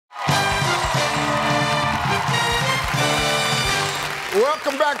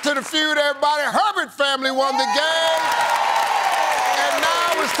Welcome back to the feud, everybody. Herbert family won the game. And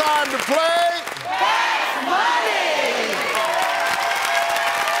now it's time to play Fast Money.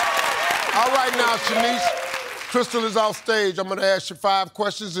 All right, now, Shanice, Crystal is off stage. I'm going to ask you 5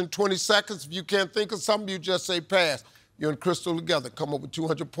 questions in 20 seconds. If you can't think of something, you just say pass. You and Crystal together come up with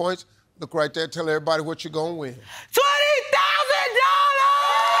 200 points. Look right there. Tell everybody what you're going to win. $20,000!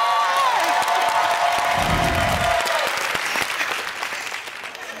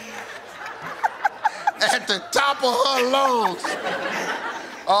 At the top of her lungs.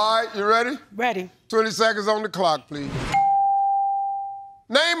 All right, you ready? Ready. 20 seconds on the clock, please.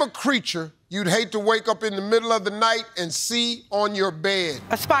 Name a creature you'd hate to wake up in the middle of the night and see on your bed.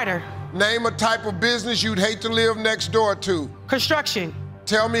 A spider. Name a type of business you'd hate to live next door to. Construction.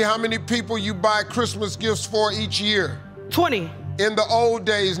 Tell me how many people you buy Christmas gifts for each year. 20. In the old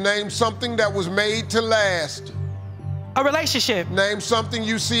days, name something that was made to last. A relationship. Name something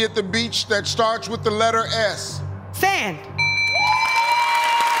you see at the beach that starts with the letter S. Sand.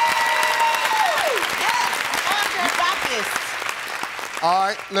 All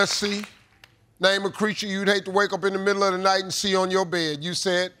right, let's see. Name a creature you'd hate to wake up in the middle of the night and see on your bed. You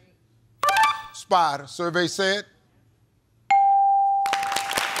said spider. Survey said.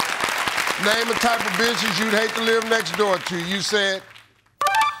 Name a type of business you'd hate to live next door to. You said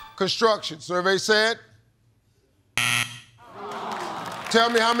construction. Survey said. Tell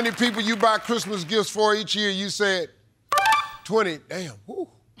me how many people you buy Christmas gifts for each year. You said 20. Damn. Woo.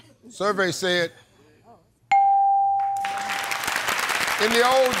 Survey said. In the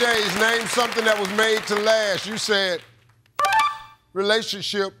old days, name something that was made to last. You said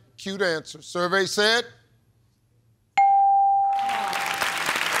relationship. Cute answer. Survey said.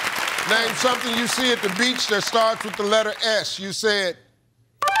 Name something you see at the beach that starts with the letter S. You said,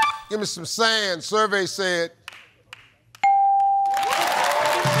 give me some sand. Survey said. All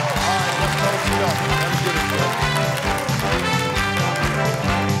right, let's close it up. Let's get it done.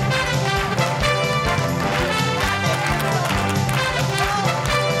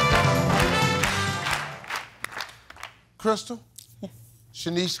 Crystal? Yeah.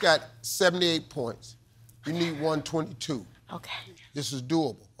 Shanice got 78 points. You need 122. Okay. This is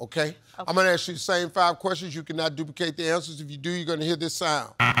doable, okay? I'm gonna ask you the same 5 questions. You cannot duplicate the answers. If you do, you're gonna hear this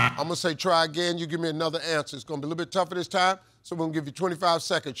sound. I'm gonna say try again. You give me another answer. It's gonna be a little bit tougher this time, so we're gonna give you 25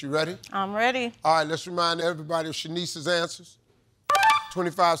 seconds. You ready? I'm ready. All right, let's remind everybody of Shanice's answers.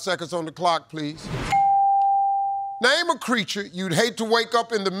 25 seconds on the clock, please. Name a creature you'd hate to wake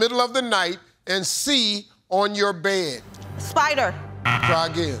up in the middle of the night and see on your bed. Spider. Try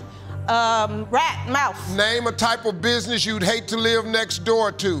again. Rat, mouse. Name a type of business you'd hate to live next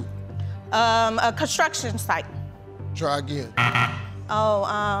door to. A construction site. Try again. Oh,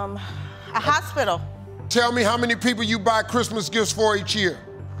 a hospital. Tell me how many people you buy Christmas gifts for each year.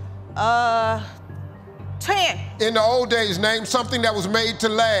 10. In the old days, name something that was made to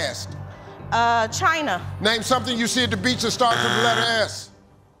last. China. Name something you see at the beach that starts with the letter S.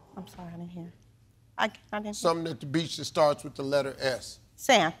 I'm sorry, I didn't hear. I didn't. Something at the beach that starts with the letter S.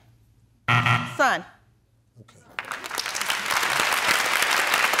 Sand. Sun. Okay.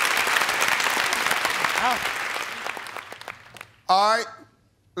 All right,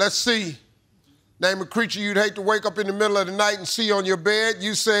 let's see. Name a creature you'd hate to wake up in the middle of the night and see on your bed.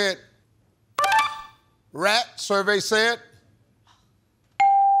 You said rat. Survey said.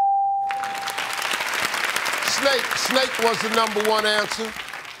 Snake. Snake was the #1 answer.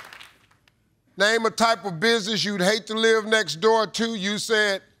 Name a type of business you'd hate to live next door to. You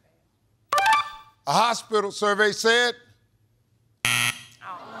said a hospital. Survey said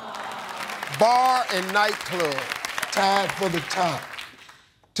bar and nightclub. Tied for the top.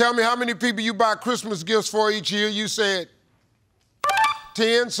 Tell me how many people you buy Christmas gifts for each year. You said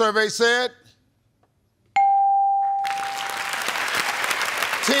 10. Survey said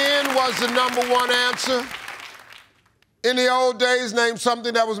 10 was the #1 answer. In the old days, name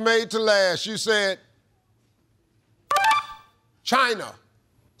something that was made to last. You said China.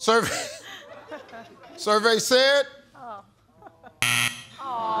 Survey said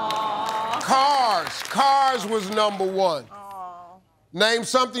cars. Cars was #1. Name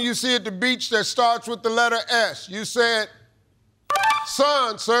something you see at the beach that starts with the letter S. You said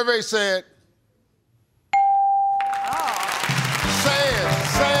sun. Survey said sand.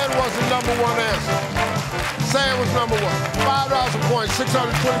 Sand was the #1 answer. Sand was #1. $5 a point,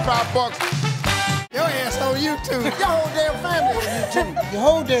 $625. Your ass on YouTube. Your whole damn family on YouTube. Your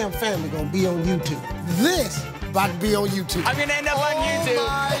whole damn family gonna be on YouTube. This about to be on YouTube. I'm gonna end up on YouTube. Oh,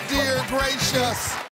 my dear gracious.